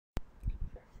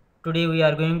Today we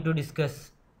are going to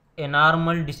discuss a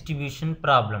normal distribution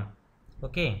problem.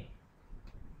 Okay.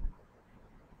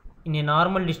 In a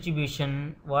normal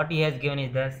distribution, what he has given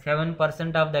is that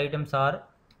 7% of the items are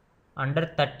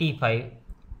under 35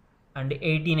 and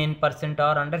 89%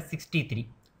 are under 63.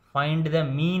 Find the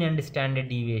mean and standard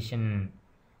deviation.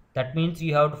 That means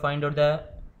you have to find out the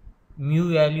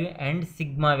mu value and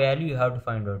sigma value you have to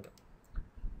find out.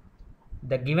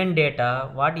 The given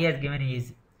data, what he has given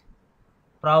is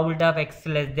probability of x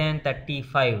less than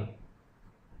 35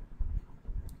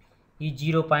 is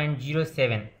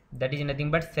 0.07, that is nothing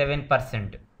but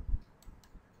 7%,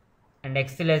 and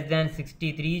x less than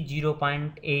 63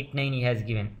 0.89 he has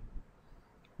given.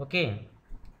 Okay,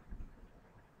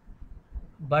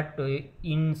 but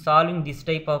in solving this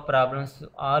type of problems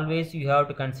always you have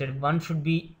to consider one should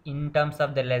be in terms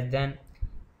of the less than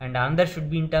and another should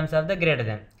be in terms of the greater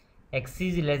than. X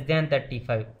is less than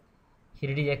 35, here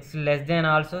it is x less than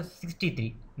also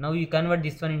 63. Now you convert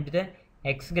this one into the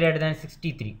x greater than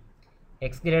 63.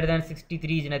 X greater than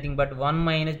 63 is nothing but 1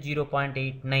 minus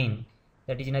 0.89,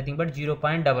 that is nothing but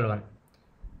 0.11.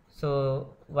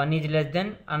 So one is less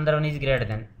than, another one is greater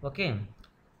than. Okay,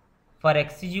 for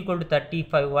x is equal to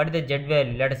 35, what is the z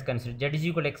value? Let us consider z is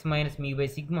equal to x minus mu by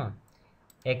sigma.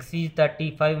 X is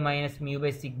 35 minus mu by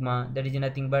sigma, that is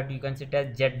nothing but you consider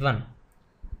as z1.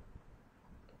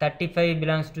 35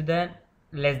 belongs to the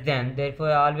less than,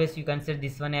 therefore always you consider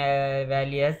this one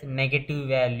value as negative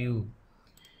value.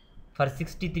 For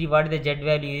 63, what is the z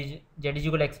value? Is z is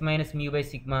equal to x minus mu by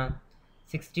sigma.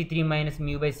 63 minus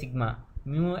mu by sigma.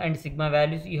 Mu and sigma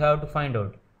values you have to find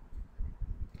out.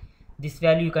 This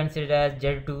value you consider as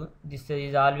z2. This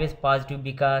is always positive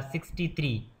because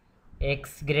 63,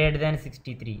 x greater than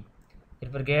 63.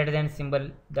 Therefore greater than symbol,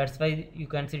 that's why you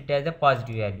consider it as a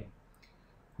positive value.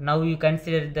 Now you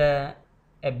consider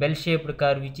a bell-shaped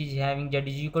curve which is having z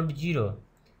is equal to 0.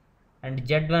 And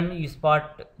z1, you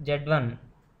spot z1,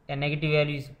 a negative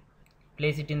value is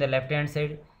place it in the left hand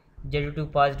side,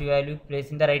 z2 positive value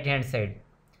place in the right hand side.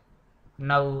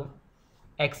 Now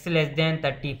x less than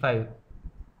 35,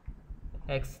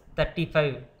 x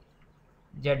 35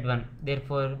 z1,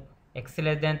 therefore x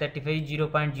less than 35 is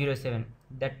 0.07,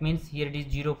 that means here it is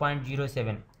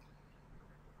 0.07,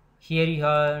 here you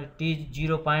have it is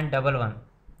 0.11.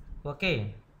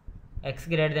 okay, x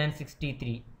greater than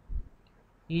 63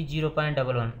 is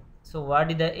 0.11. so what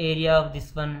is the area of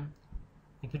this one?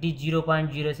 If it is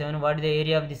 0.07, what is the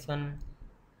area of this one?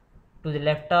 To the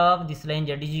left of this line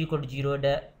z is equal to 0,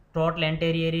 the total entire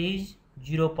area is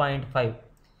 0.5.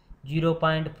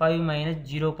 0.5 minus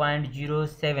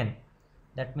 0.07,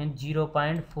 that means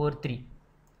 0.43.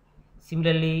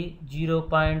 Similarly,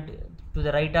 to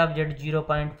the right of z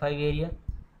 0.5 area,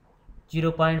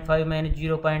 0.5 minus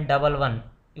 0.11,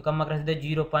 you come across the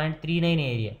 0.39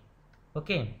 area.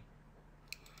 Okay,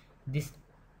 this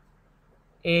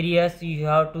areas you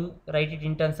have to write it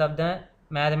in terms of the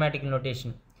mathematical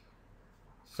notation.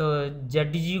 So z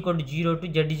is equal to 0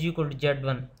 to z is equal to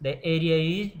z1, the area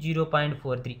is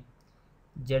 0.43.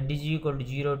 Z is equal to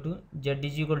 0 to z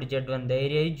is equal to z1, the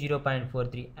area is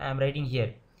 0.43. I am writing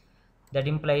here. That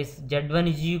implies z1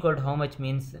 is equal to how much?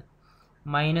 Means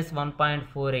minus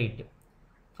 1.48.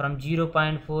 From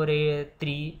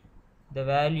 0.43, the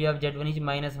value of z1 is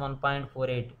minus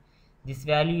 1.48. This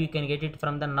value you can get it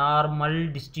from the normal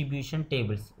distribution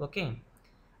tables. Okay,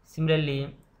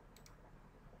 similarly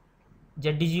z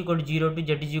is equal to 0 to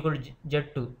z is equal to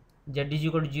z2. Z is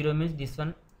equal to 0 means this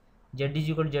one, z is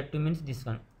equal to z2 means this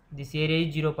one. This area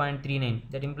is 0.39,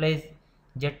 that implies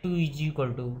z2 is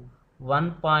equal to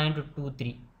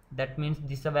 1.23. that means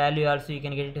this value also you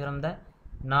can get it from the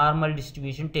normal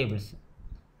distribution tables.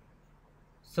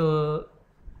 So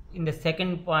in the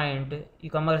second point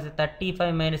you come across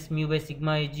 35 minus mu by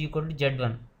sigma is equal to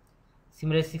z1.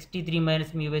 Similarly 63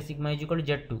 minus mu by sigma is equal to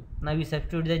z2. Now we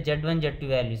substitute the z1 z2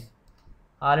 values.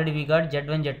 Already we got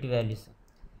z1 z2 values.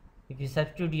 If you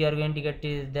substitute, you are going to get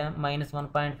is the minus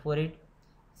 1.48.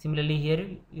 Similarly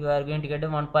here you are going to get a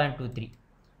 1.23.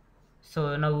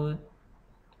 so now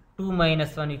 2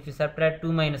 minus 1, if you subtract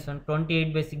 2 minus 1,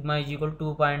 28 by sigma is equal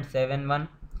to 2.71,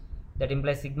 that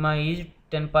implies sigma is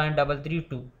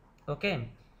 10.332. okay,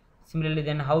 similarly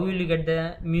then how will you get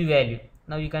the mu value?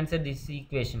 Now you consider this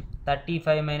equation,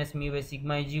 35 minus mu by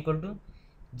sigma is equal to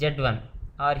z1,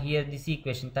 or here this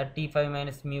equation 35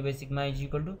 minus mu by sigma is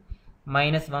equal to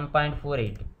minus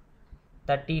 1.48.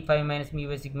 35 minus mu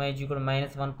by sigma is equal to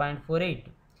minus 1.48.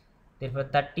 Therefore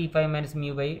 35 minus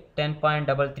mu by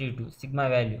 10.332 sigma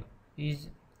value is,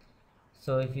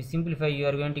 so if you simplify you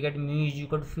are going to get mu is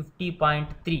equal to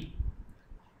 50.3.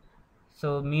 So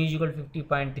mu is equal to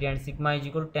 50.3 and sigma is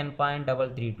equal to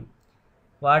 10.332.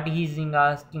 What he is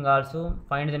asking also,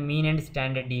 find the mean and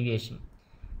standard deviation.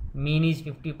 Mean is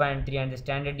 50.3 and the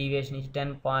standard deviation is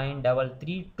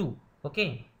 10.332.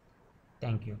 Okay,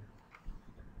 thank you.